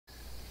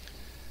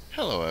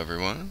Hello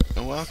everyone,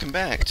 and welcome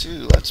back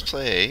to Let's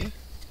Play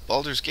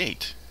Baldur's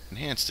Gate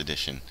Enhanced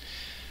Edition.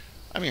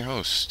 I'm your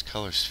host,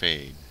 Colors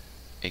Fade,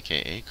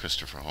 aka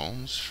Christopher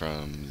Holmes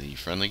from the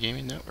Friendly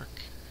Gaming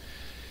Network.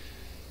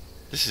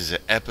 This is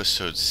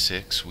episode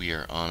 6. We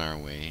are on our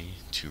way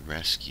to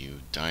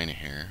rescue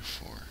Dynahair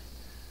for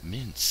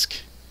Minsk.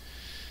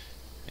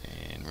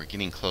 And we're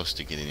getting close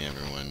to getting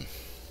everyone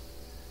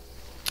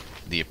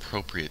the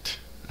appropriate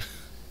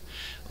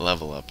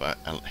level up.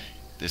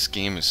 This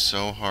game is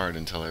so hard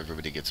until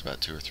everybody gets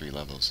about 2 or 3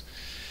 levels.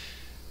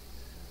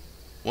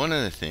 One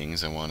of the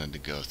things I wanted to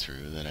go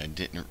through that I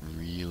didn't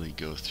really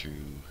go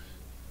through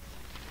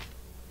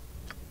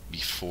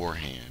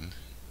beforehand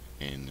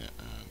in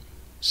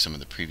some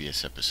of the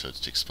previous episodes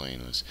to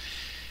explain was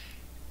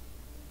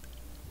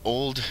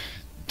old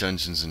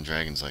Dungeons and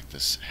Dragons like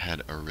this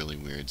had a really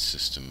weird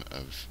system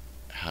of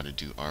how to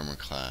do armor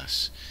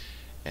class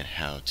and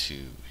how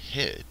to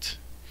hit.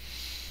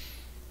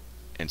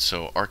 And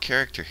so our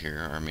character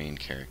here, our main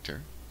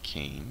character,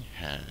 Kane,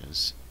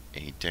 has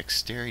a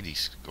dexterity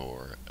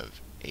score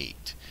of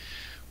 8,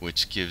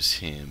 which gives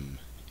him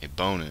a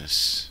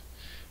bonus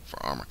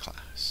for armor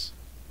class.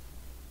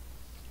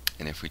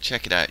 And if we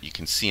check it out, you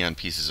can see on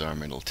pieces of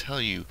armor, it'll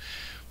tell you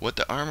what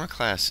the armor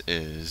class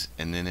is,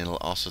 and then it'll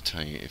also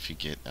tell you if you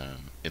get,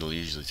 it'll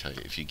usually tell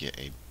you if you get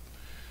a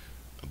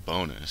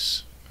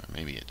bonus, or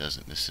maybe it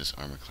doesn't. This is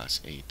armor class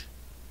 8.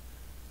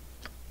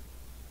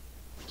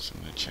 So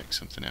I'm going to check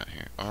something out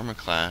here. Armor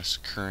class,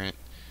 current,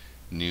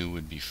 new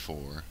would be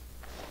 4.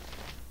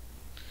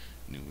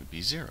 New would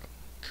be 0.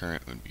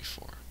 Current would be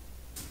 4.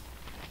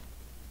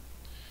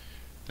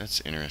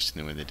 That's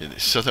interesting the way they did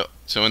this.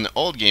 So in the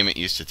old game it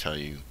used to tell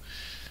you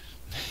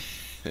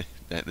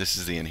that this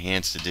is the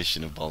enhanced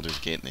edition of Baldur's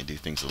Gate and they do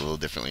things a little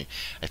differently.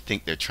 I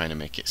think they're trying to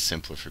make it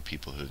simpler for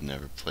people who've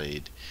never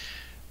played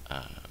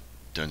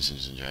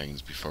Dungeons and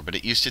Dragons before. But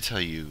it used to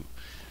tell you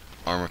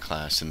armor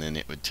class, and then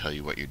it would tell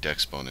you what your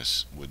dex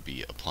bonus would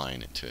be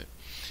applying it to it.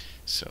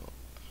 So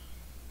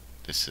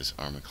this is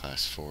armor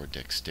class 4,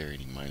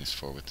 dexterity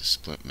 -4 with the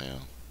splint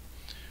mail.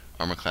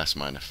 Armor class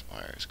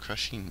modifiers,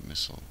 crushing,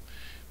 missile,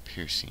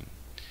 piercing.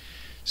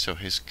 So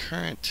his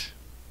current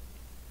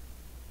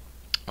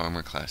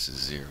armor class is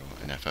 0,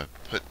 and if I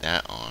put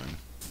that on,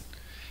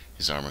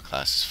 his armor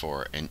class is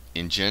 4. And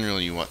in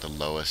general, you want the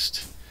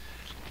lowest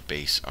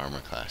base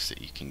armor class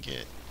that you can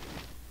get.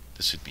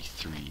 This would be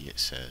 3, it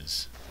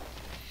says.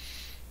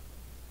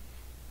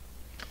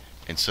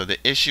 And so the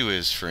issue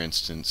is, for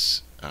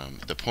instance,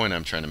 the point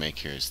I'm trying to make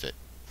here is that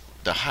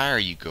the higher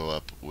you go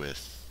up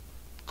with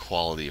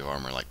quality of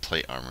armor, like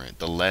plate armor,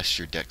 the less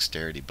your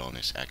dexterity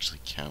bonus actually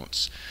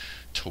counts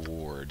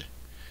toward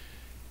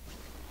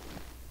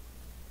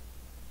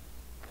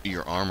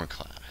your armor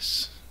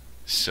class.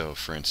 So,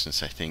 for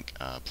instance, I think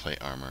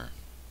plate armor,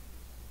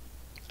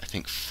 I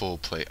think full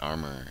plate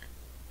armor,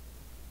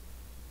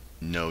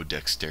 no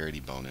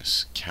dexterity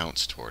bonus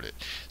counts toward it.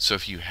 So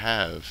if you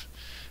have,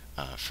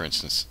 for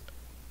instance,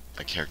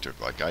 a character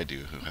like I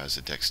do who has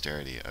a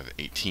dexterity of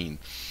 18,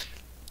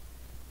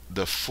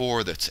 the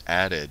 4 that's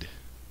added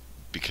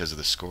because of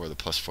the score, the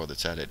 +4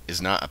 that's added, is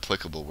not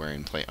applicable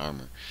wearing plate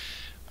armor.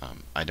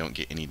 I don't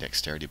get any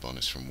dexterity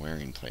bonus from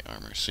wearing plate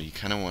armor. So you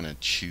kind of want to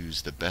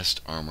choose the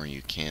best armor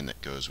you can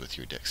that goes with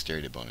your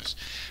dexterity bonus,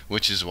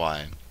 which is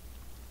why,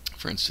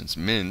 for instance,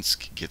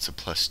 Minsk gets a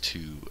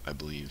 +2, I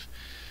believe,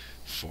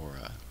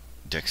 for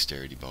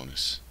dexterity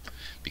bonus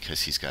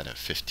because he's got a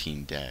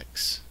 15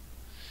 dex.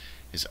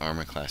 His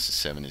armor class is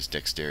 7. His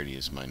dexterity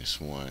is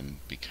 -1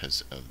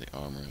 because of the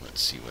armor.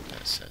 Let's see what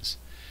that says.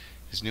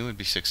 His new would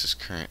be 6. His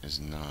current is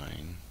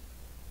 9.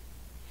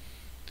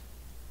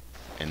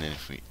 And then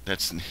if we,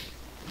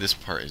 this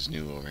part is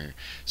new over here.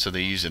 So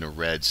they use it in a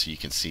red so you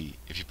can see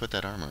if you put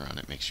that armor on,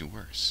 it makes you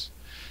worse.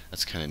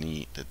 That's kind of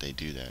neat that they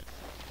do that.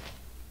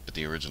 But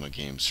the original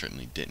game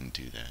certainly didn't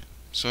do that.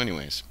 So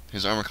anyways,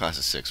 his armor class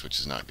is 6, which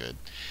is not good.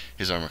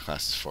 His armor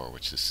class is 4,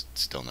 which is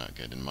still not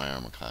good. And my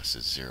armor class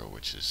is 0,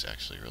 which is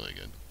actually really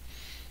good.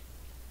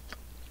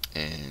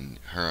 And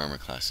her armor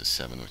class is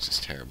 7, which is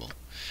terrible.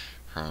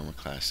 Her armor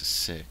class is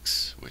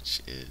 6,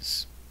 which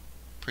is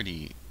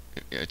pretty,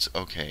 it's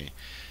okay.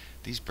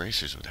 These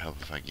bracers would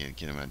help if I get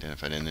them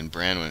identified. And then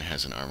Branwen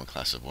has an armor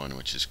class of 1,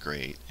 which is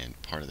great.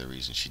 And part of the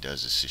reason she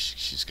does is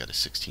she's got a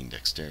 16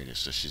 dexterity,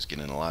 so she's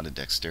getting a lot of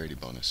dexterity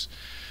bonus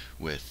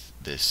with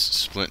this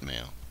splint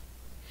mail.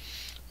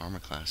 Armor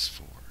class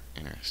 4.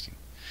 Interesting.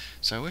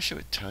 So I wish it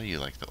would tell you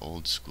like the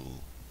old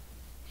school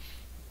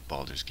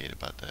Baldur's Gate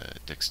about the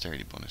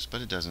dexterity bonus, but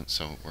it doesn't,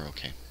 so we're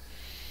okay.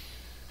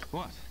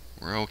 What?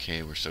 We're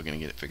okay. We're still going to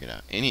get it figured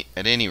out.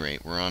 At any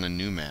rate, we're on a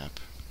new map.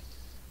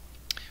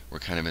 We're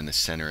kind of in the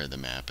center of the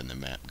map, and the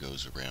map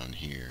goes around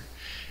here.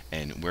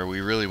 And where we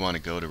really want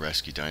to go to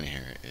rescue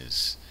Dynahair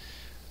is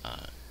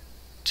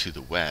to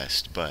the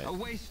west, but A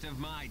waste of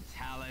my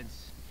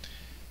talents.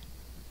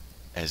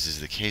 as is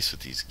the case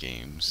with these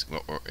games,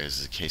 or as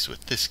is the case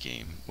with this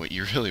game, what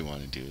you really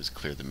want to do is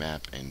clear the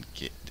map and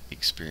get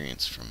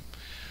experience from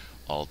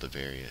all the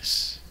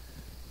various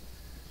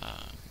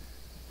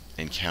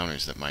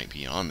encounters that might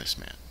be on this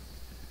map.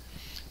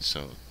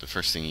 So the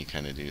first thing you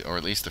kind of do, or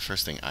at least the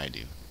first thing I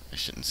do, I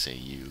shouldn't say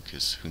you,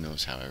 because who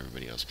knows how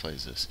everybody else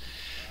plays this.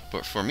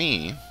 But for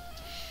me,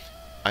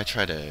 I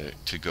try to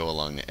go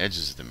along the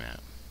edges of the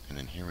map. And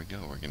then here we go,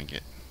 we're going to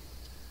get...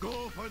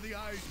 Go for the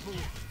eyes, Boo!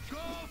 Go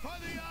for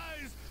the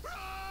eyes!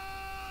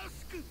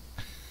 Rusk!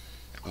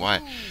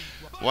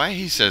 Why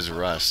he says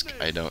Rusk,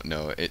 I don't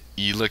know.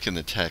 You look in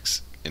the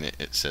text and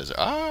it says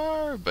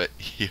R, but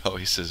he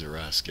always says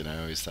Rusk, and I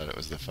always thought it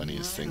was the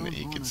funniest thing that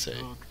he could say.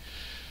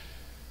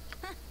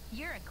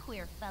 You're a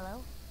queer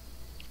fellow.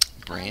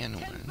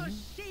 Branwen. Oh,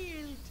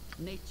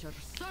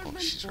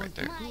 she's right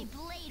there. My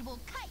blade will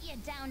cut you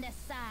down to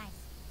size.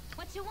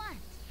 What you want?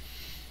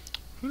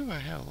 Who do I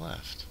have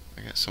left?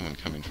 I got someone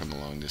coming from a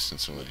long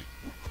distance away.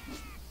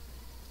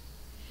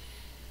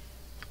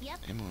 Yep.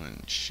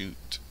 Anyone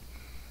shoot.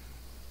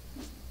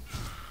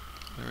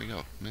 There we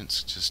go.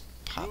 Minsk just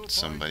popped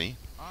somebody.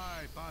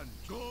 Aye, Ban.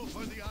 Go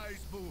for the eyes,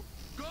 Boo!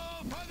 Go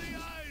for the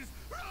eyes!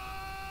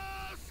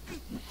 Rusk!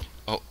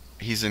 Oh,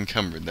 he's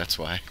encumbered, that's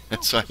why.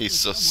 That's why he's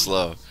so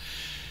slow.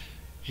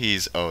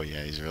 Oh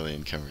yeah, he's really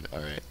encumbered.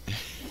 Alright.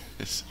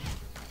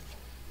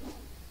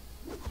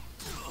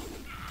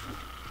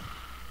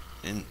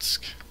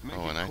 Minsk.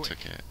 Oh, and I took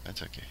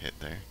a hit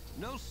there.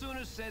 No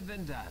sooner said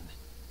than done.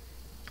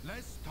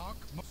 Let's talk.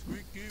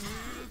 Squeaky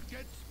wheel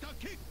gets the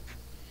kick.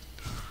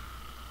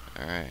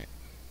 Alright.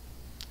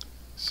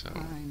 So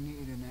I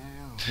need an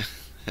ale.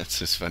 that's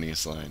his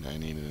funniest line. I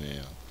need an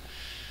ale.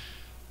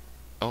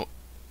 Oh,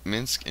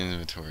 Minsk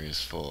inventory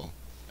is full.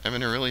 I'm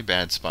in a really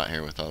bad spot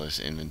here with all this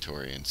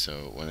inventory, and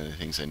so one of the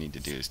things I need to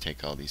do is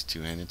take all these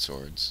two-handed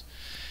swords,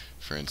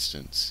 for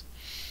instance,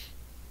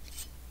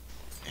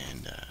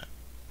 and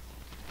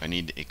I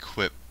need to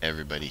equip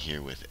everybody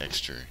here with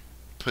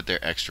put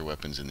their extra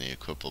weapons in the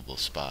equipable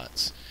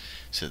spots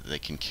so that they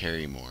can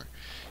carry more.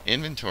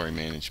 Inventory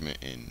management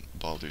in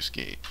Baldur's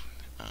Gate.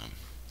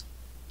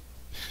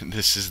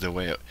 This is the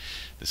way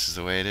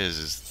it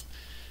is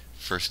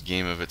first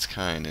game of its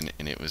kind,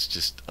 and it was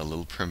just a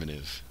little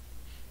primitive.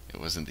 It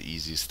wasn't the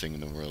easiest thing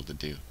in the world to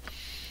do.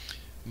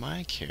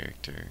 My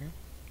character,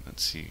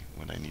 let's see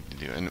what I need to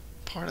do. And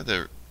part of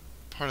the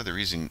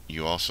reason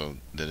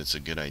that it's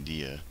a good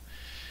idea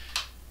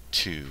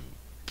to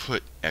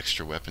put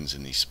extra weapons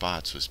in these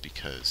spots was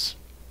because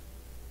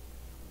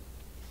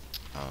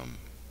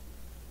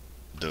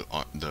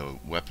the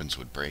weapons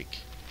would break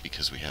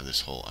because we have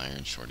this whole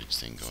iron shortage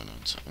thing going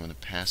on. So I'm going to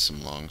pass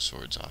some long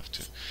swords off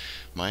to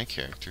my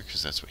character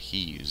because that's what he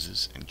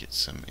uses, and get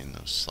some in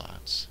those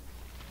slots.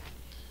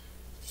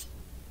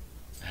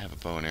 I have a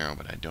bow and arrow,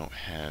 but I don't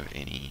have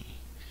any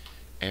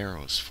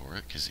arrows for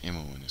it because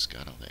Imoen has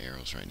got all the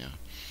arrows right now.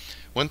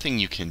 One thing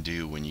you can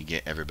do when you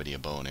get everybody a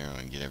bow and arrow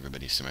and get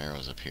everybody some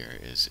arrows up here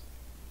is,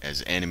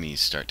 as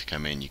enemies start to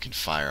come in, you can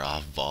fire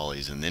off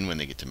volleys, and then when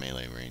they get to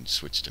melee range,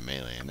 switch to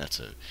melee, and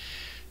that's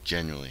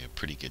generally a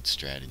pretty good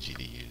strategy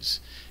to use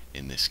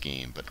in this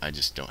game, but I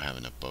just don't have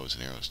enough bows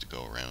and arrows to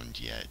go around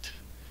yet.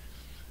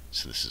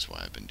 So this is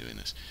why I've been doing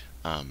this.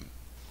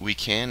 We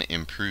can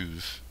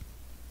improve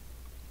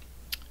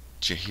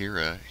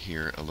Jaheira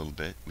here a little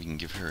bit. We can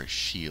give her a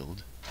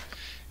shield.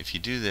 If you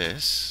do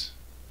this,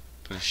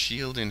 put a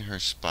shield in her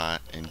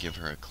spot and give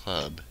her a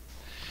club,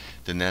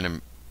 then that,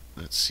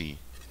 let's see,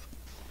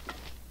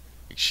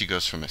 she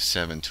goes from a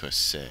 7 to a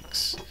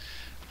 6.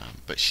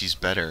 But she's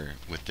better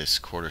with this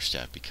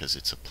quarterstaff because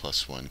it's a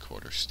 +1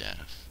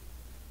 quarterstaff.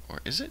 Or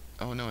is it?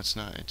 Oh no, it's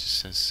not. It just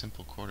says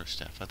simple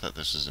quarterstaff. I thought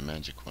this was a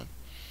magic one.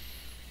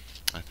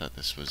 I thought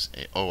this was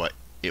a... Oh,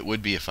 it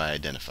would be if I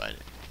identified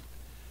it.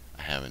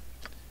 I haven't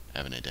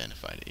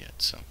identified it yet,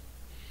 so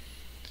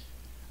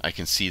I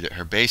can see that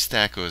her base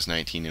stat goes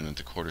 19, and with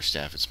the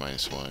quarterstaff it's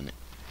 -1.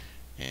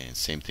 And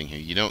same thing here.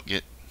 You don't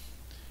get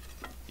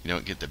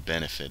the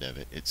benefit of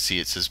it. It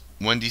says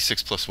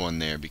 1d6 +1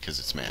 there because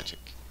it's magic.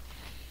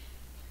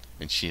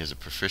 And she has a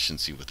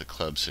proficiency with the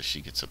club, so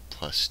she gets a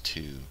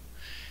 +2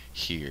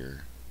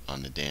 here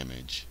on the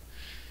damage.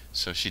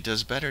 So she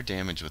does better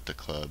damage with the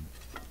club,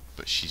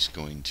 but she's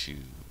going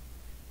to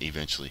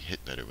eventually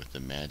hit better with the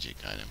magic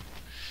item.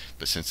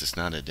 But since it's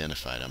not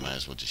identified, I might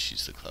as well just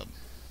use the club.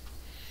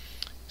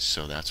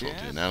 So that's what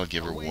we'll do. And that'll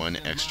give her 1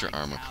 extra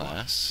armor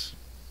class.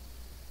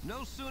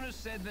 No sooner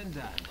said than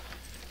done.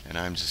 And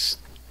I'm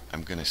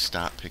gonna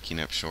stop picking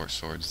up short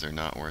swords. They're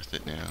not worth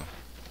it now.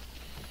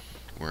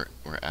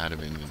 We're out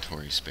of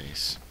inventory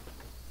space.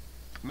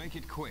 Make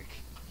it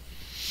quick.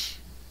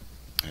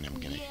 And I'm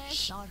gonna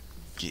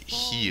get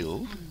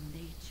healed.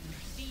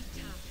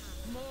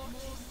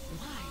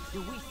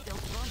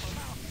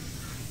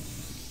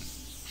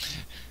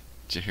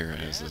 Jaheira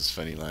has those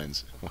funny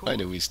lines. Why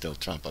do we still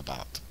trump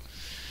about?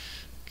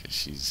 Because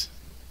she's...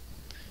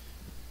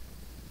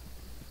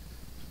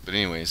 But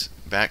anyways,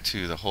 back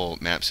to the whole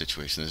map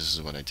situation. This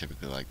is what I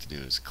typically like to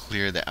do, is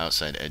clear the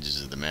outside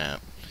edges of the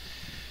map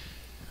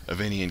of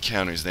any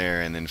encounters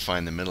there, and then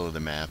find the middle of the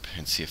map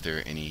and see if there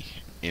are any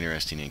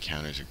interesting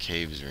encounters or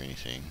caves or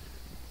anything.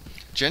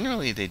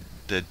 Generally, the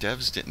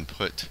developers didn't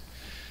put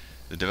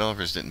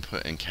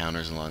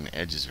encounters along the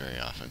edges very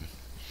often.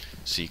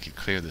 So you could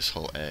clear this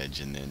whole edge,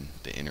 and then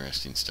the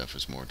interesting stuff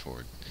was more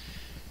toward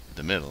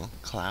the middle.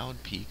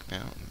 Cloudpeak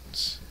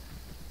Mountains.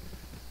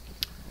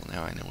 Well,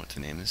 now I know what to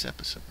name this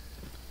episode.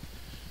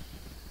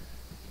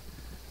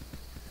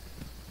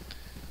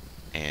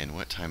 And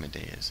what time of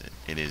day is it?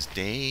 It is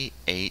day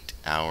 8,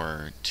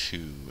 hour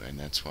 2, and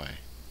that's why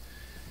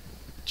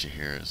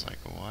Jahira is like,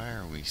 why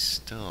are we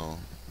still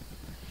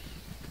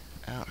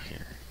out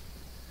here?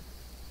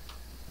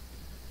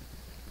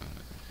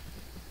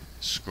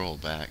 Scroll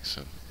back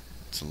so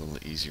it's a little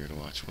easier to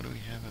watch. What do we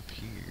have up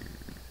here?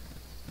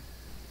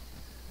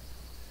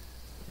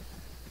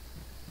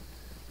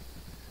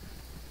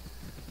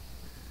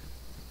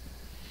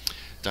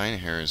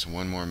 Dynahair is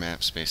one more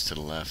map space to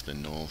the left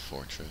than Knoll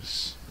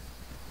Fortress.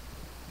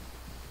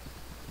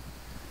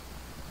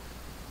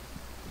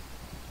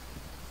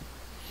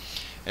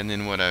 And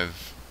then what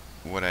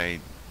I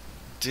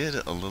did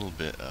a little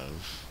bit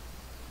of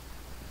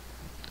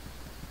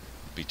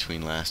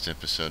between last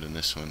episode and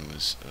this one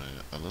was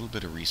a little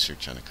bit of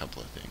research on a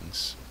couple of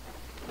things.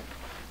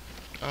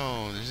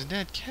 Oh, there's a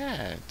dead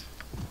cat.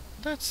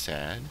 That's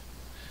sad.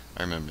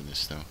 I remember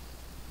this though.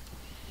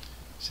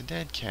 There's a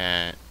dead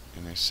cat,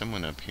 and there's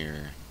someone up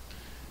here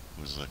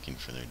who was looking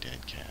for their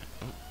dead cat.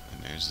 Oh,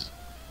 and there's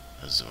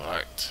a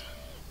Zwart.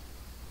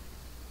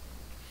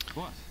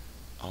 What?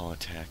 I'll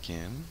attack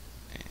him.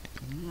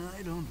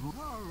 I don't.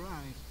 All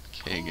right.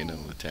 Kagan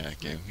will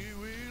attack him. You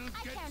will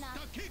I get cannot.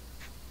 the kick.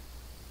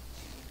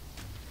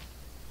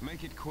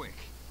 Make it quick.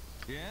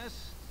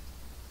 Yes?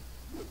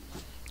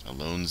 A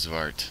lone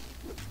Zwart.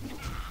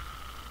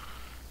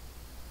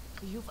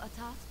 You've a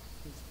task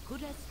as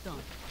good as done.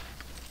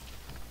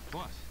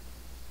 What?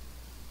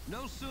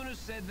 No sooner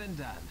said than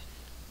done.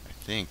 I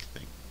think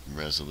the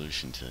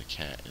resolution to the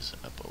cat is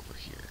up over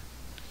here.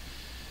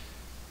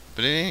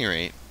 But at any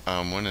rate,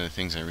 one of the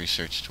things I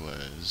researched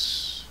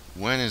was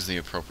when is the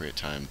appropriate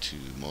time to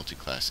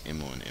multiclass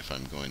Imoen if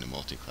I'm going to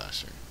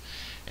multiclass her.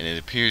 And it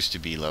appears to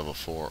be level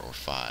 4 or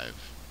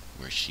 5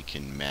 where she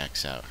can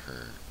max out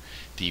her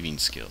thieving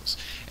skills.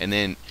 And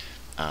then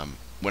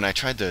when I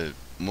tried to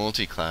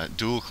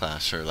dual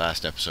class her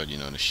last episode, you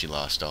notice she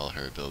lost all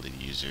her ability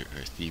to use her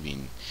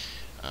thieving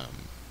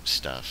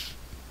stuff.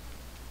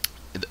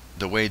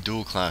 The way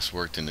dual class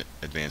worked in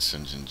Advanced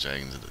Dungeons and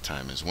Dragons at the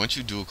time is once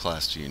you dual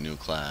class to your new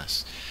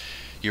class,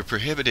 you're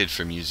prohibited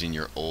from using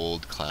your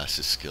old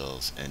class's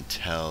skills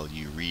until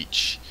you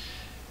reach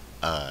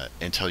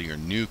until your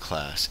new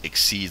class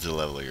exceeds the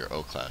level of your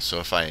old class. So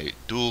if I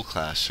dual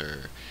class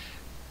her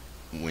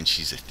when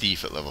she's a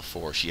thief at level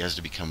 4, she has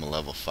to become a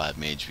level 5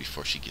 mage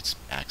before she gets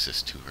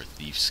access to her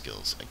thief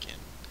skills again.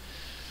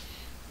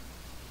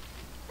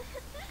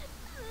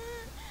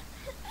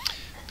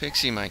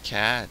 Pixie, my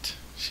cat.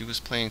 She was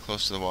playing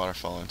close to the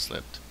waterfall and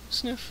slipped.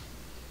 Sniff.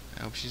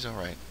 I hope she's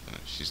alright.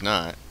 She's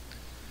not.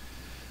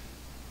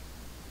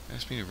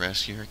 Asked me to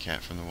rescue her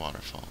cat from the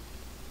waterfall.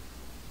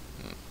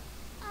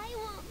 I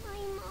want my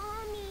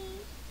mommy.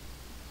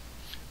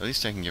 At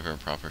least I can give her a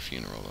proper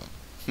funeral,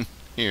 though.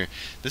 Here,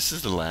 this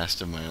is the last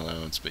of my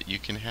allowance, but you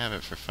can have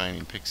it for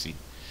finding Pixie.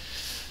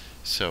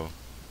 So,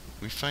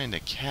 we find a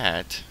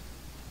cat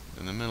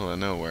in the middle of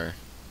nowhere,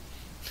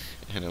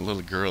 and a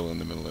little girl in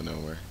the middle of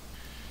nowhere.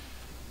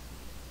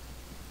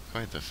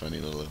 Quite the funny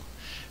little...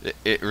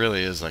 It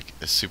really is like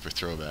a super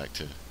throwback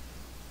to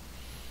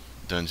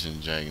Dungeons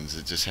and Dragons.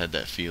 It just had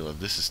that feel of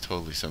this is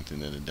totally something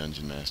that a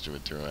dungeon master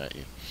would throw at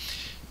you.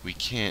 We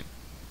can't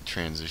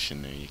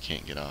transition there. You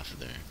can't get off of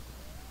there.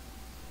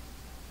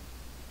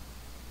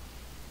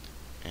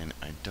 And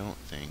I don't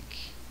think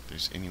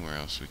there's anywhere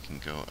else we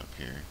can go up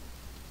here.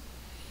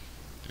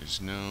 There's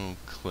no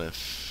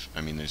cliff.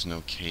 I mean, there's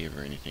no cave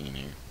or anything in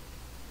here.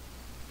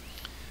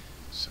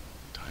 So,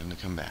 time to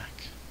come back.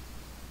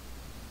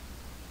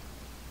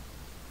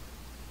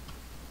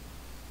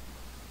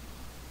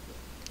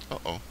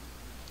 Uh-oh.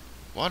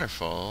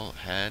 Waterfall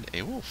had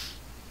a wolf.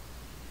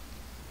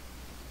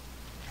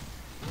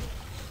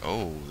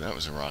 Oh, that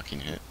was a rocking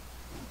hit.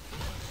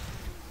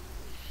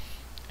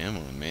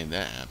 Emily made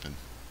that happen.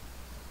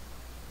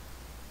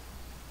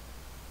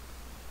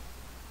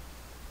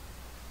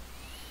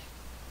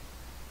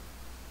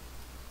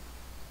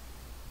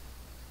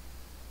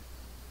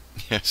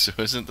 Yeah, so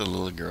isn't the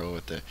little girl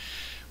with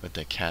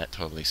the cat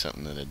totally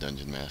something that a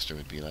dungeon master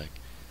would be like?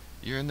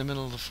 You're in the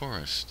middle of the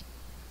forest,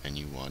 and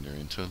you wander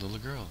into a little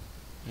girl,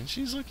 and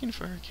she's looking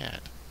for her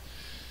cat.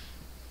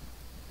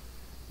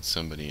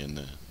 Somebody in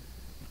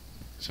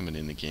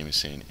the game is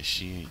saying, is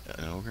she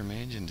an ogre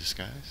mage in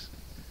disguise?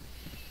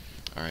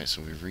 Alright,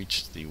 so we've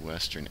reached the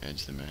western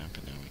edge of the map,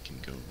 and now we can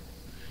go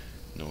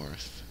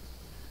north.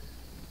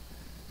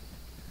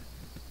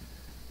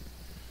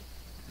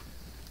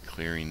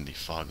 Clearing the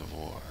fog of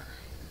war.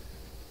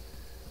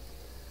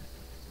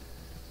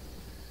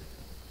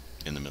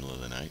 In the middle of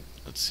the night.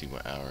 Let's see,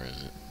 what hour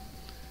is it?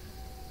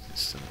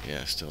 It's still,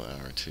 yeah, still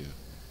hour 2.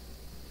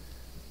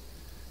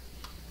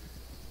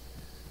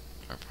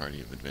 Our party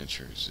of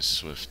adventurers is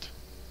swift.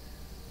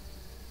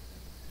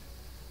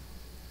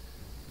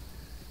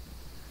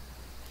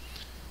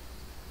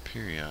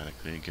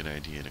 periodically a good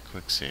idea to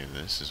quick save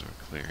this as we're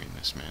clearing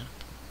this map.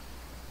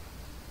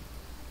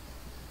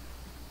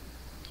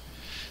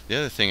 The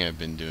other thing I've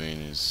been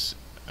doing is,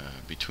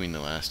 between the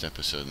last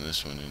episode and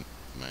this one, and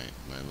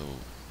my little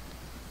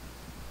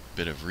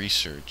bit of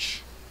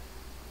research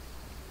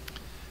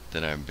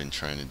that I've been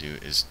trying to do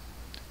is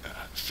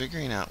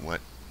figuring out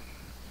what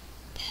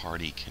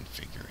party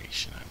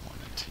configuration I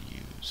wanted to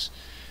use,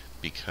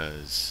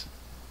 because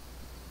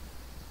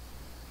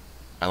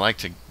I like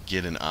to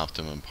get an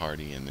optimum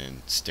party and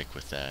then stick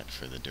with that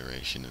for the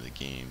duration of the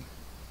game.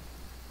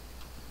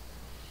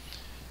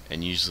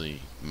 And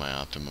usually my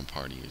optimum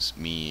party is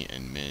me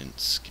and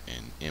Minsk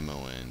and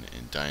Imoen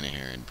and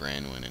Dynahair and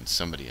Branwen and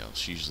somebody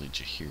else, usually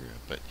Jaheira.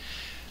 But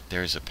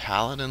there's a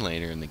paladin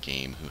later in the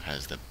game who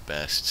has the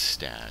best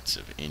stats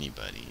of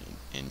anybody,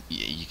 and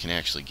you can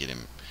actually get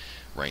him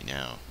right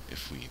now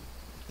if we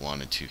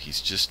wanted to.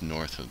 He's just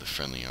north of the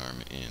Friendly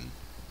Arm Inn.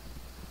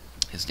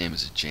 His name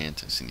is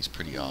Ajantis, and he's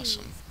pretty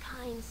awesome. Please,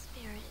 kind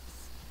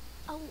spirits,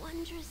 a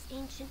wondrous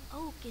ancient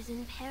oak is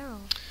in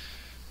peril.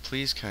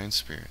 Please, kind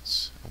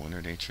spirits, a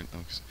wondered ancient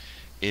oak.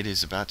 It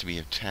is about to be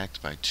attacked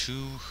by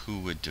two who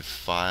would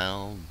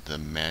defile the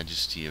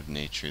majesty of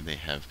nature. They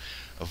have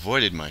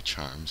avoided my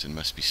charms and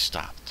must be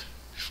stopped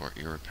before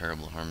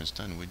irreparable harm is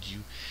done. Would you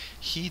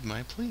heed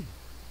my plea?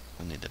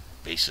 Only the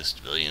basest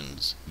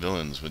villains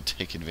would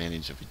take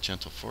advantage of a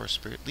gentle forest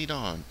spirit. Lead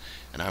on,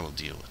 and I will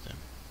deal with them.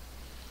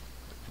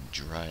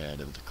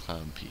 Dryad of the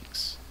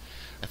Cloudpeaks,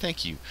 I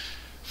thank you,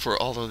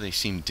 for although they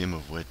seem dim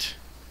of wit,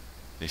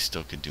 they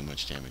still could do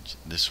much damage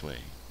this way.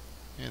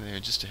 And they are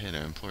just ahead.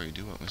 I implore you,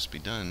 do what must be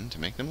done to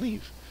make them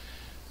leave.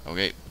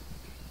 Okay.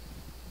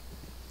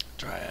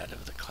 Dryad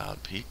of the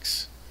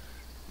Cloudpeaks.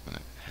 I'm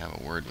gonna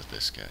have a word with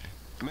this guy.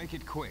 Make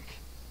it quick.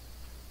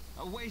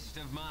 A waste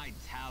of my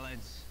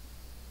talents.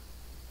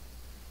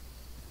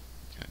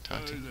 Can I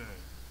talk to you? there.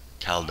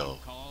 Caldo.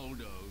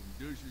 Caldo.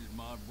 This is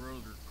my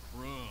brother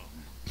Crumb.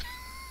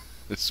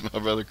 This is my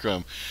brother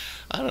Crumb.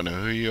 I don't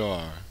know who you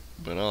are,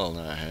 but I'll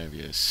not have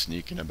you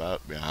sneaking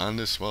about behind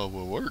us while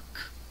we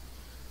work.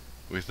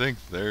 We think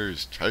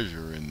there's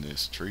treasure in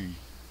this tree,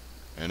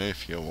 and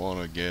if you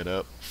want to get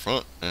up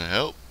front and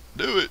help,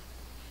 do it.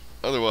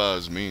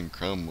 Otherwise, me and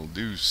Crumb will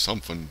do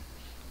something,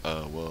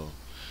 well,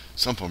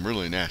 something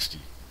really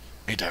nasty.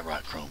 Ain't that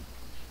right, Crumb?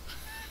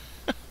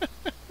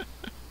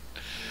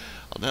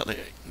 I'll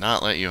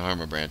not let you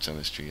harm a branch on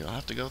this tree. You'll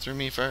have to go through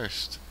me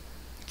first.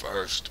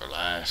 First or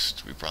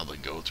last, we probably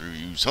go through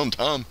you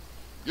sometime.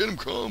 Get him,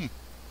 Crumb.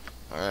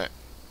 Alright.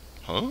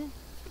 Huh?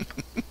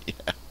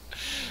 Yeah.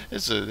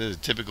 It's a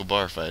typical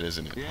bar fight,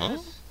 isn't it?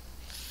 Yes?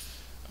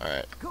 Huh?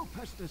 Alright. Go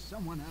pester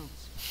someone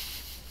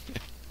else.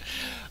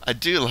 I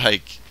do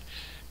like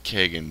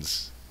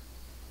Kagan's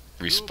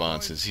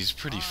responses. He's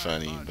pretty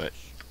funny, but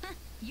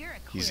You're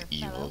a he's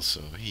queer evil, fellow.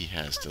 so he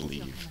has to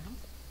leave.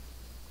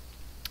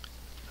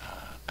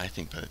 I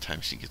think by the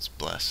time she gets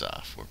Bless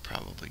off, we're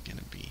probably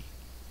gonna be...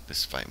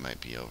 This fight might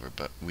be over,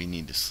 but we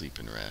need to sleep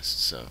and rest,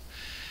 so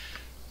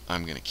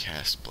I'm gonna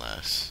cast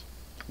Bless.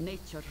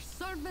 Nature's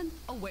servant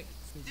awaits.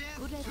 As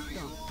good as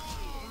done.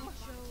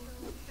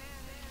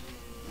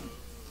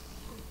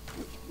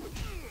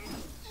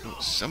 Oh,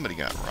 somebody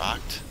got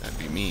rocked. That'd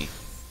be me.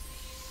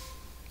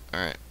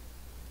 Alright.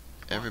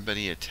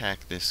 Everybody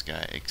attack this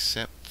guy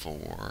except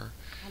for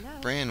Hello.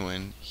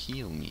 Branwen.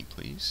 Heal me,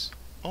 please.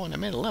 Oh, and I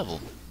made a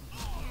level.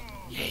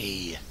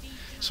 Yay!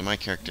 So my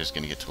character is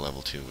going to get to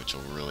level 2, which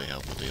will really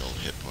help with the old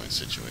hit point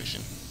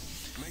situation.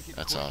 Make it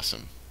That's quick.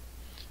 awesome.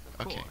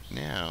 Of Okay, course.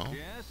 now...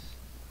 Yes?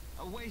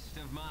 A waste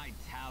of my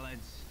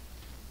talents.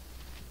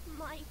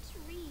 My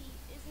tree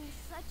is in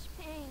such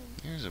pain.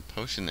 Here's a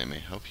potion that may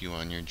help you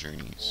on your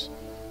journeys.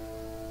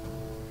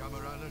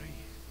 Camaraderie,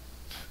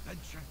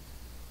 adventure,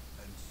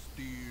 and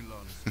steel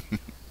honesty.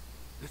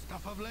 The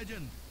stuff of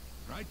legend,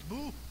 right,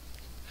 Boo?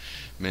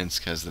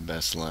 Minsk has the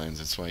best lines.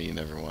 That's why you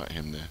never want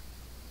him to...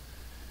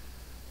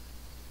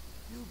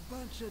 You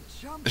bunch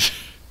of chumps.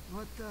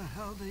 What the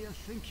hell do you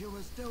think you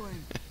was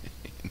doing?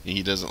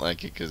 He doesn't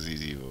like it because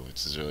he's evil,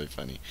 which is really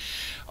funny.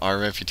 Our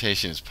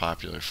reputation is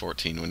popular,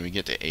 14. When we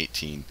get to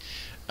 18,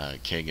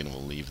 Kagan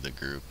will leave the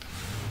group.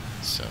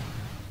 So,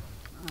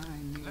 I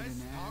need Let's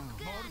an arrow.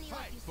 talk more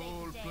fight.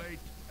 Full plate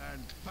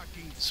and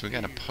fucking so we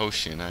got a steel.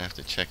 potion. I have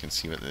to check and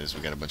see what it is. We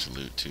got a bunch of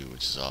loot too,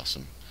 which is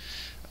awesome.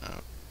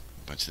 A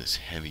bunch of this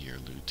heavier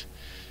loot.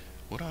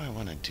 What do I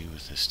want to do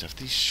with this stuff?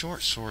 These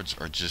short swords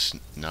are just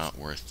not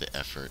worth the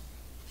effort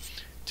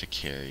to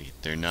carry.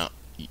 They're not...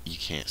 You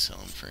can't sell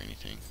them for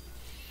anything.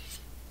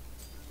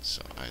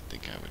 So I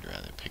think I would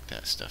rather pick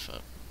that stuff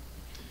up.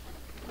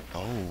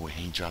 Oh, and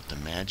he dropped a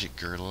magic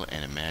girdle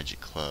and a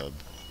magic club.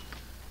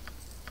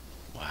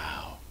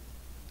 Wow.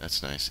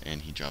 That's nice.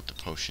 And he dropped a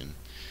potion.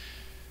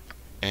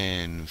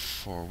 And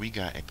we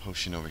got a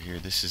potion over here.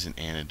 This is an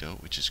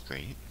antidote, which is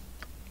great.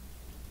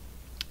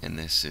 And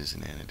this is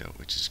an antidote,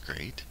 which is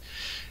great.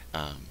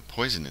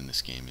 Poison in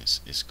this game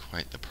is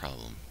quite the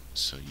problem.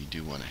 So you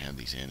do want to have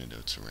these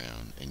antidotes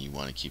around, and you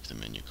want to keep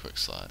them in your quick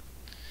slot.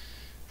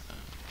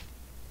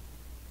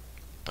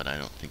 but I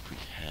don't think we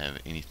have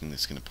anything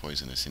that's going to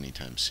poison us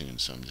anytime soon,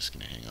 so I'm just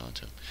going to hang on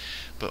to him.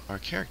 But our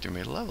character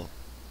made a level.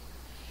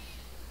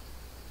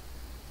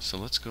 So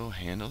let's go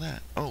handle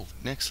that. Oh,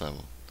 next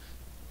level.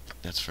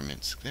 That's for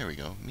Minsk. There we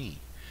go. Me.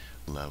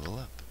 Level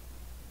up.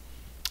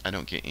 I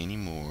don't get any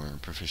more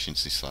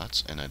proficiency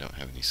slots, and I don't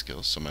have any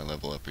skills, so my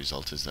level up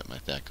result is that my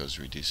THAC goes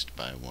reduced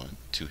by 1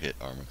 to hit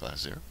armor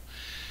class 0.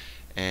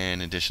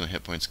 And additional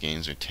hit points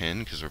gains are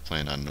 10 because we're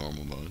playing on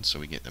normal mode, so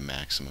we get the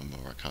maximum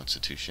of our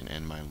constitution,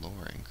 and my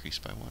lore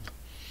increased by 1.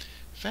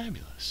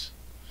 Fabulous.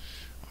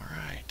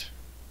 Alright.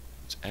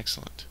 It's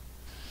excellent.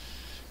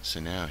 So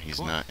now he's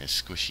not as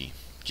squishy.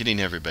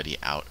 Getting everybody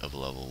out of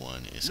level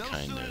 1 is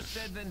kind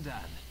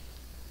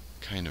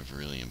of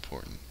really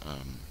important.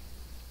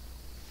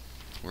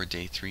 We're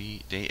day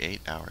 8,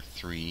 hour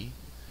 3.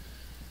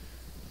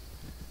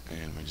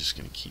 And we're just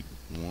going to keep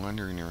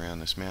wandering around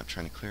this map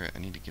trying to clear it. I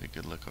need to get a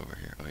good look over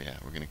here. Oh yeah,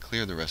 we're going to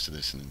clear the rest of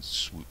this and then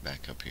swoop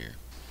back up here.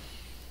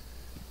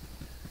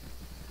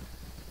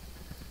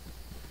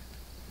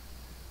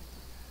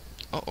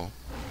 Uh-oh.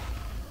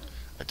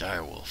 A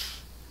direwolf.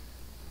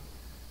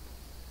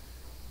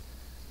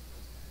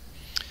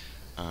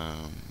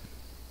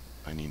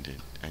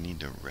 I need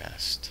to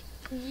rest.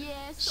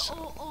 Yes,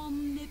 So, oh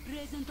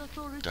omnipresent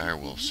authority.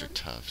 direwolves are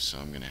tough, so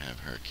I'm going to have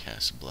her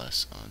cast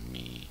Bless on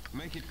me.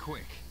 Make it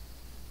quick.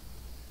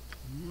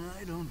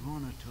 I don't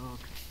want to talk.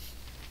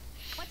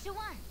 What you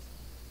want?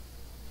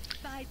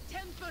 Thy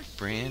temper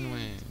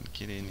Branwyn,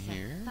 get in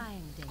here.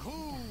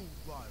 Cool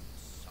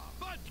ones.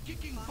 Butt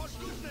kicking for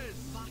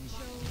goodness.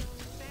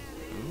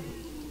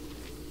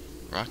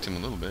 Rocked him a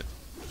little bit.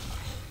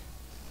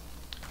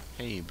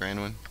 Hey,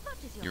 Branwyn.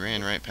 You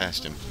ran right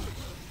past him.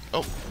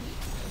 Oh!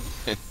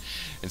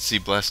 And see,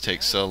 Bless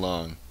takes so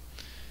long.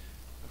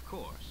 Of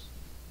course.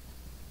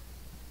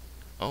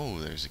 Oh,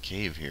 there's a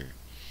cave here.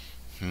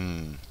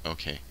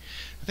 Okay.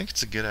 I think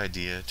it's a good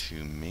idea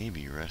to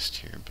maybe rest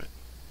here, but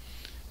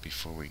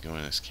before we go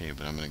in this cave,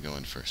 but I'm going to go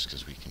in first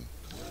because we can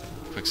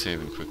quick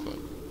save and quick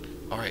load.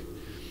 Alright.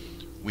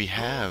 We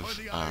have,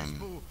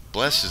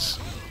 Bless is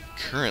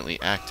currently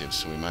active,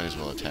 so we might as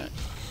well attack.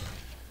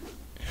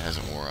 It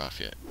hasn't wore off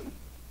yet.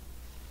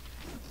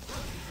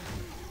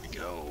 Here we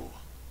go.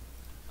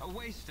 A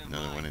waste of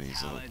Another my one of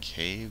these little talent.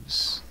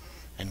 caves.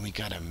 And we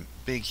got a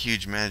big,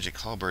 huge magic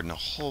halberd and a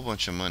whole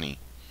bunch of money.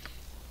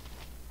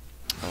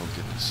 Oh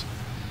goodness.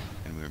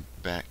 And we're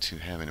back to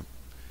having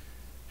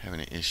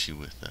an issue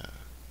with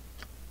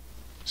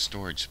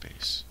storage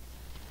space.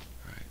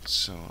 Alright,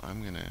 so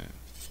I'm gonna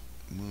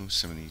move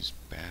some of these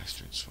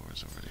bastard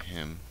swords over to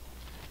him.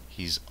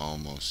 He's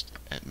almost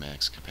at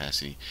max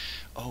capacity.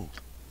 Oh!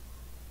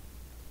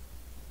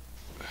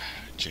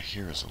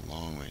 Jahira's a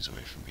long ways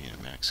away from being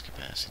at max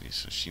capacity,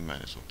 so she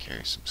might as well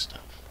carry some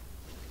stuff.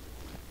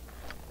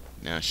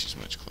 Now she's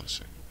much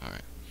closer.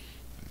 Alright.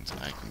 That means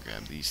I can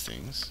grab these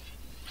things.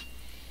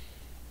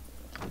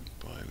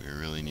 Boy, we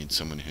really need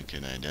someone who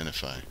can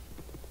identify.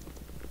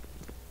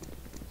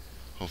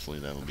 Hopefully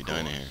that'll be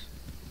Dinah here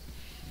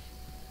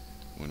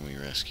when we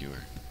rescue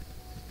her.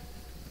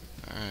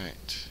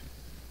 Alright.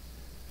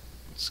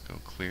 Let's go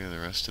clear the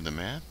rest of the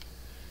map.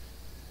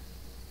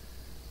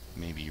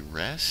 Maybe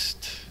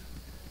rest.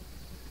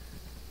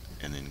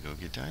 And then go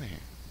get Dinah here.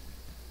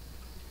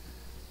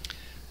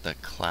 The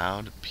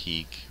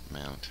Cloudpeak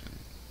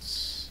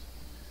Mountains.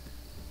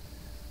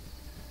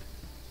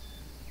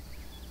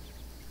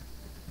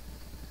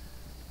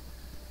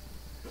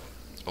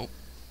 Oh,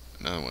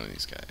 another one of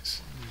these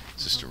guys.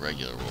 It's just a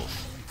regular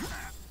wolf.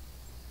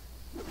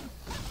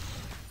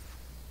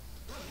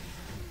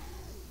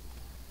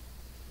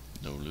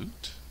 No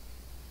loot.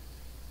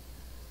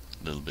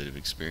 A little bit of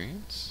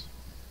experience.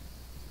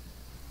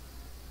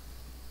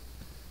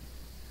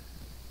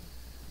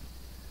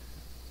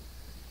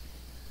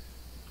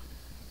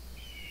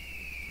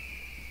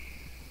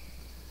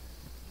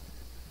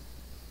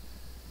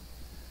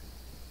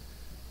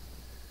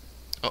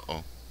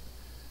 Uh-oh.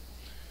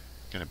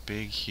 Got a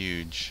big,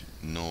 huge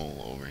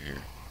knoll over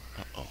here.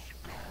 Uh-oh.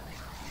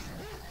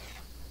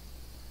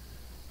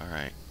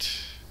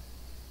 Alright.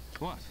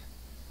 What?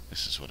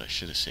 This is what I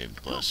should have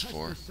saved Bless Go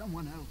for. pester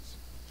someone else.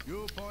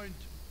 You point,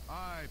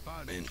 I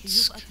punch. You've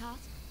Minsk. a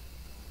task?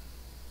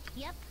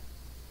 Yep.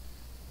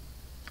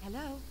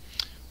 Hello?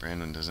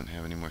 Brandon doesn't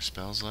have any more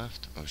spells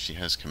left. Oh, she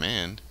has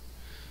command.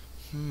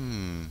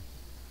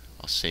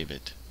 I'll save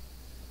it.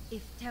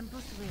 If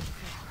tempus will.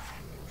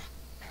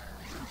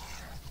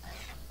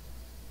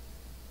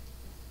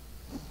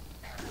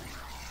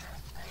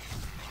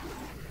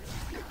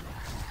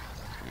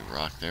 We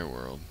rock their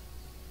world.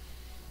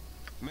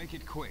 Make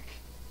it quick.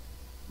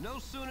 No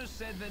sooner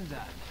said than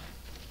done.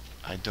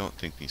 I don't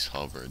think these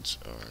halberds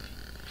are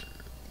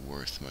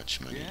worth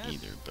much money Yes?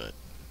 either, but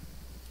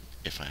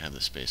if I have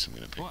the space, I'm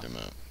going to pick What? them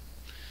up.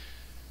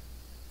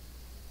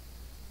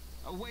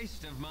 A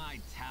waste of my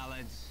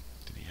talents.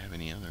 Did he have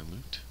any other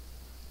loot?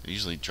 They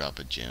usually drop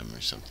a gem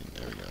or something.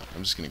 There we go.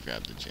 I'm just going to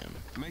grab the gem.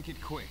 Make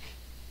it quick.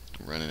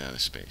 I'm running out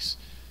of space.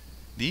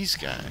 These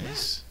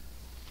guys...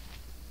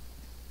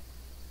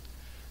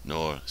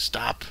 No,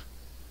 stop!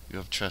 You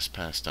have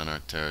trespassed on our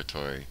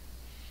territory. You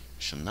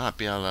shall not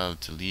be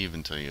allowed to leave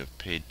until you have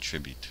paid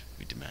tribute.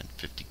 We demand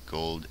 50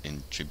 gold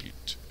in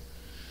tribute.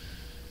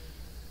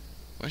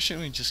 Why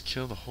shouldn't we just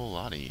kill the whole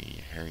lot of you,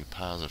 you hairy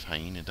piles of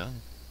hyena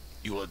dung?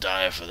 You will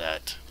die for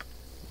that.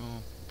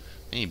 Well,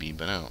 maybe,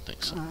 but I don't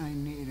think so. I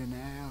need an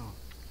ale.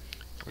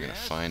 We're gonna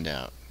Yes? find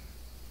out.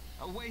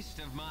 A waste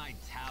of my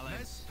talents.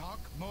 Let's talk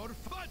more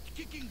butt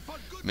kicking for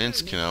good.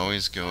 Mince can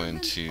always go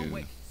Servant into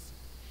awaits.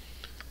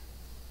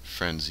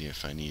 frenzy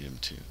if I need him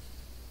to.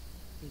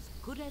 As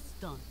good as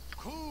done.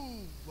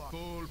 Cool.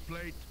 Full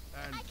plate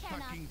and I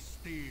cannot. fucking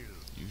steel.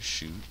 You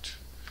shoot.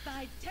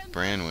 Thy temper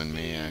Branwen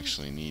may shield.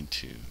 actually need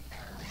to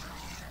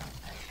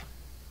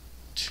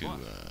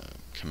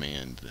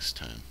command this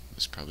time.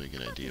 It's probably a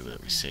good idea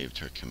that we saved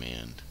her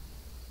command.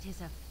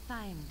 'Tis a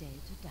fine day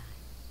to die.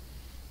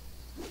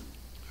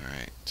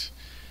 Alright.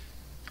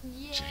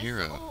 Yes,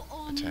 Chihiro,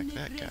 O attack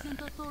that guy.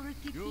 omnipresent authority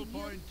You figure.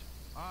 point,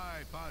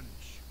 I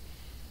punch.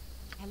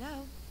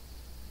 Hello.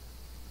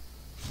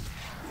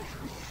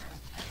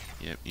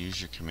 Yep, use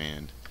your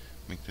command.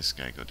 Make this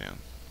guy go down.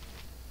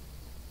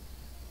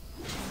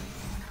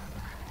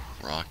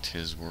 Rocked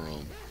his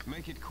world.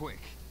 Make it quick.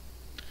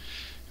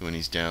 When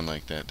he's down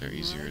like that, they're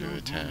easier to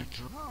attack.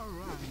 All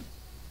right.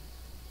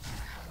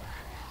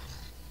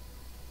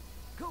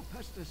 Go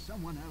pester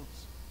someone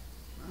else.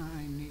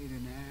 I need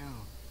an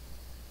ale.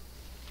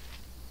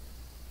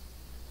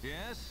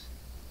 Yes?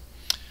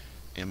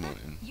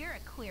 Emlyn. You're a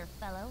queer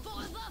fellow.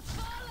 For the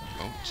fallen!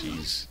 Oh,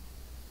 jeez.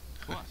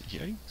 What?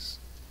 Yikes.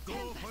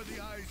 Go for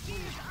the eyes.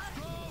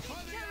 Go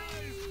for the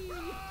eyes.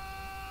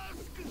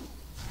 Rask!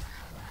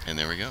 And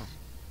there we go.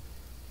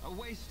 A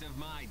waste of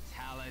my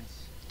talents.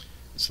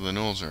 So the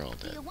gnolls are all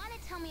Do dead. you want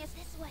to tell me it's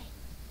this way?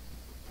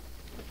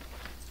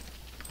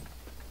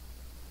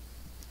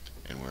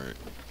 And we're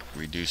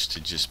reduced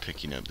to just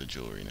picking up the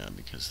jewelry now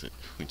because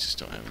we just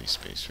don't have any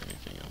space for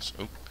anything else.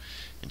 Oh,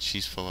 and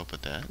she's full up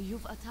with that.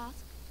 You've a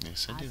task?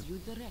 Yes, I do. As you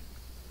direct.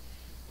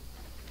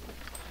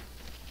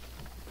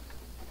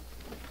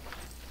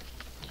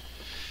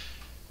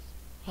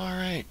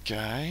 Alright,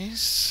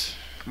 guys.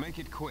 Make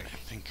it quick. I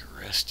think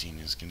resting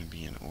is going to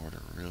be in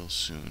order real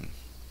soon.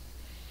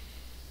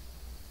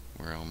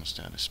 We're almost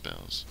out of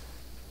spells.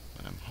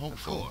 But I'm Of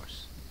hopeful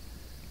course.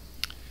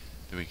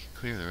 that we can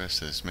clear the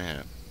rest of this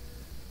map.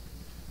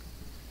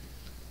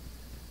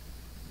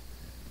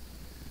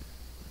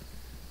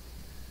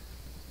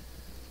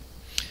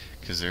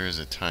 Because there is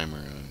a timer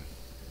on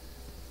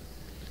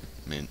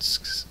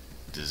Minsk's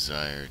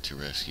desire to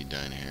rescue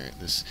Dynhair.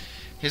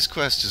 His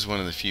quest is one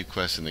of the few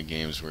quests in the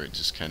games where it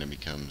just kind of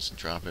becomes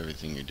drop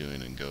everything you're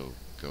doing and go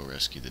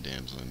rescue the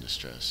damsel in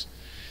distress.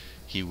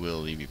 He will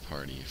leave your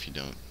party if you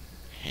don't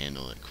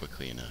handle it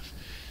quickly enough.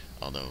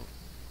 Although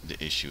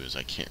the issue is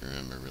I can't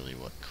remember really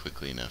what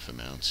quickly enough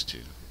amounts to.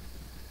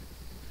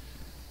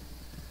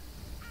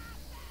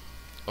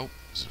 Oh,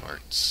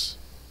 Zvarts.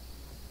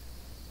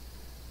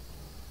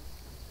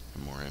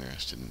 I'm more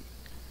interested in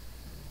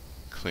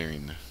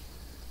clearing the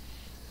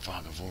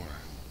fog of war.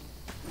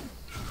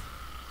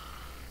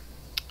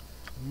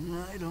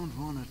 I don't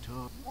want to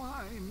talk.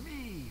 Why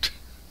me?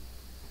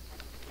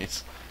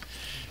 It's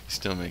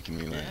still making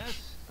me laugh.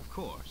 Yes? Of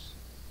course.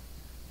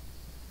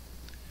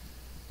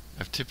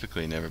 I've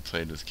typically never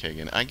played with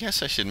Kagan. I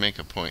guess I should make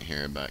a point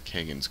here about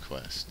Kagan's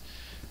quest.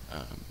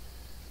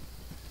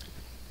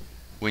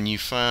 When we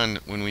found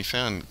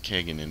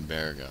Kagan in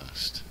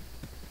Baragost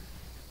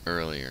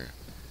earlier,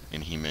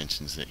 and he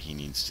mentions that he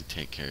needs to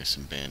take care of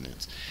some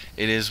bandits,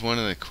 it is one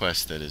of the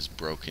quests that is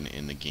broken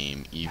in the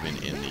game, even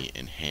in the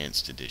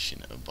enhanced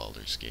edition of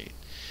Baldur's Gate.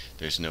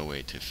 There's no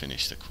way to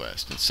finish the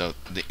quest, and so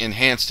the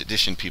enhanced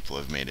edition people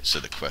have made it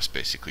so the quest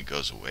basically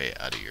goes away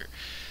out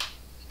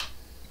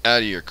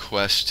of your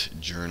quest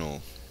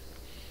journal.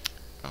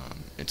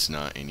 It's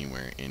not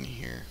anywhere in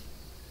here.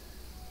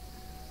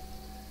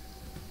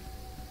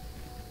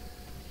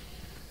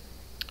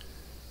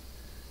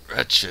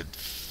 Wretched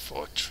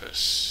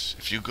fortress.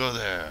 If you go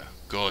there,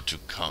 go to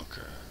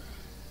conquer.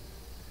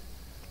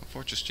 What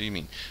fortress do you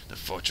mean? The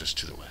fortress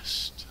to the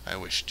west. I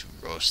wish to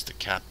roast the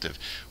captive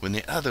when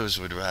the others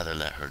would rather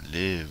let her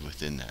live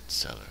within that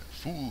cellar.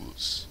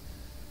 Fools!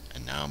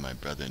 And now, my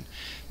brethren,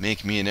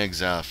 make me an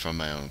exile from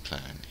my own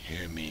clan.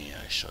 Hear me,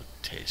 I shall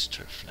taste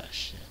her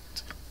flesh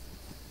yet.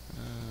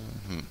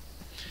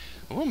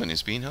 A woman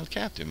is being held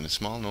captive in a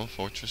small knoll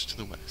fortress to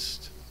the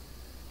west.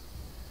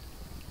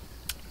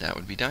 That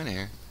would be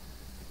Dynhair.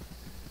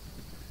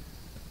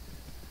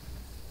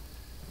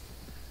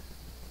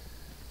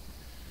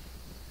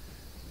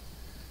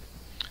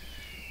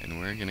 And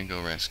we're gonna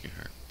go rescue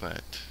her.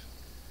 But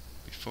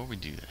before we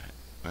do that,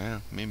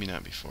 well, maybe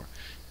not before.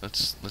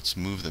 Let's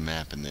move the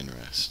map and then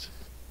rest.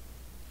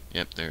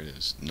 Yep, there it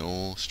is.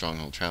 Knoll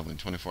Stronghold traveling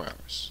 24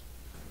 hours.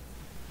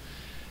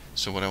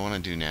 So what I want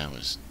to do now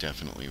is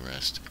definitely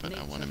rest, but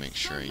I want to make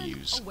sure I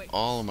use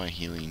all of my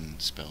healing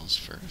spells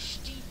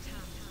first.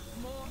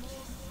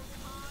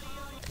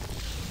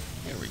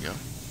 There we go.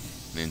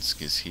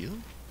 Minsk is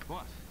healed,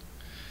 What?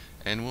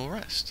 and we'll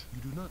rest.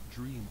 You do not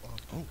dream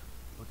of Oh.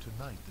 but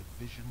tonight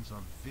the visions are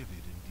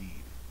vivid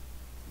indeed.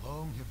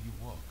 Long have you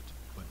walked,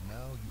 but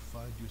now you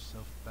find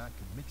yourself back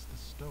amidst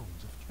the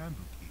stones of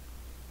Candlekeep.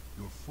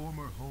 Your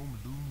former home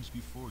looms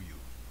before you,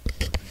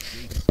 but the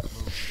gate is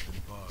closed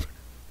and barred.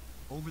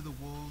 Over the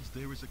walls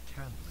there is a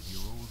candle in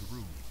your old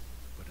room,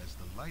 but as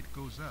the light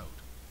goes out,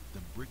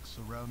 the brick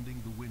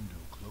surrounding the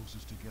window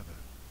closes together.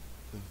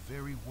 The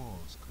very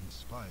walls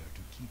conspire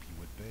to keep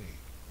you at bay.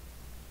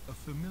 A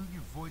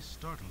familiar voice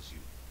startles you,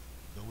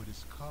 though it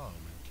is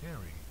calm and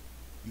caring.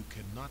 You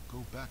cannot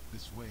go back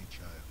this way,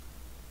 child.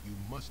 You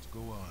must go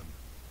on.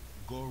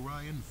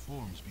 Gorion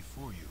forms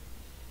before you,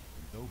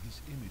 and though his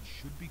image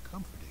should be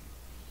comforting,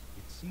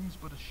 it seems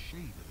but a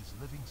shade of his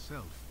living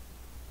self.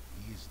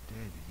 He is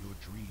dead in your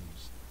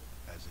dreams,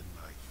 as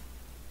in life.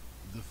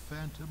 The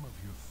phantom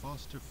of your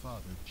foster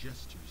father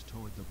gestures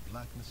toward the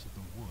blackness of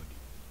the wood,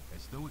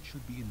 as though it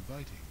should be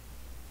inviting.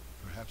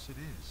 Perhaps it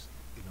is,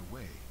 in a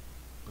way,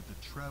 but the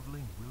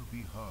traveling will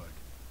be hard.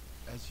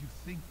 As you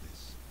think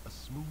this, a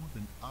smooth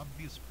and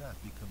obvious path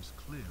becomes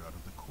clear out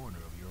of the corner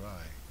of your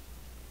eye.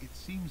 It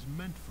seems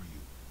meant for you,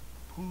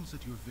 pulls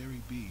at your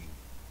very being,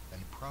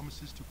 and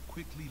promises to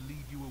quickly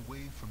lead you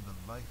away from the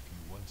life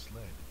you once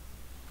led.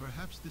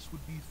 Perhaps this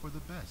would be for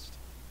the best,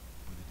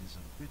 but it is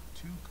a bit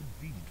too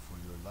convenient for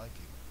your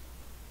liking.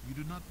 You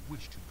do not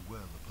wish to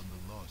dwell upon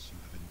the loss you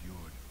have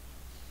endured,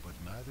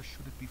 but neither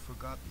should it be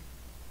forgotten.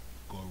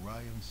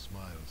 Gorion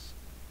smiles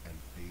and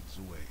fades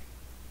away.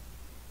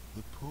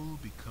 The pull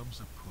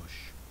becomes a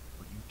push,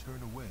 but you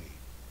turn away,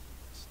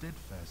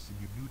 steadfast in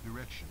your new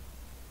direction.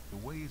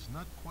 The way is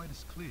not quite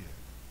as clear,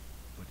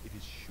 but it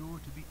is sure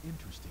to be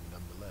interesting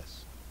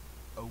nonetheless.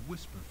 A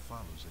whisper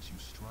follows as you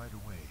stride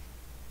away,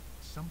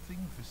 something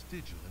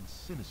vestigial and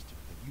sinister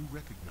that you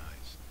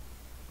recognize,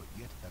 but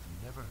yet have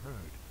never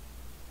heard.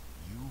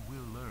 You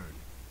will learn.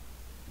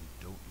 You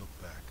don't look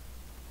back.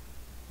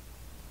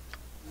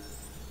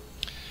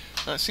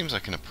 That seems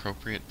like an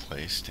appropriate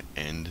place to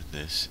end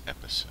this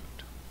episode.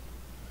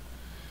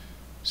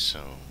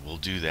 So we'll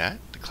do that.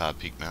 The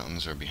Cloudpeak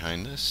Mountains are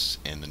behind us,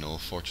 and the Knoll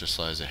Fortress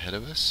lies ahead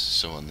of us.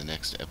 So on the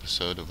next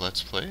episode of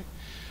Let's Play,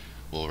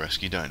 we'll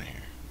rescue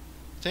Dynaheir.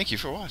 Thank you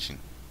for watching.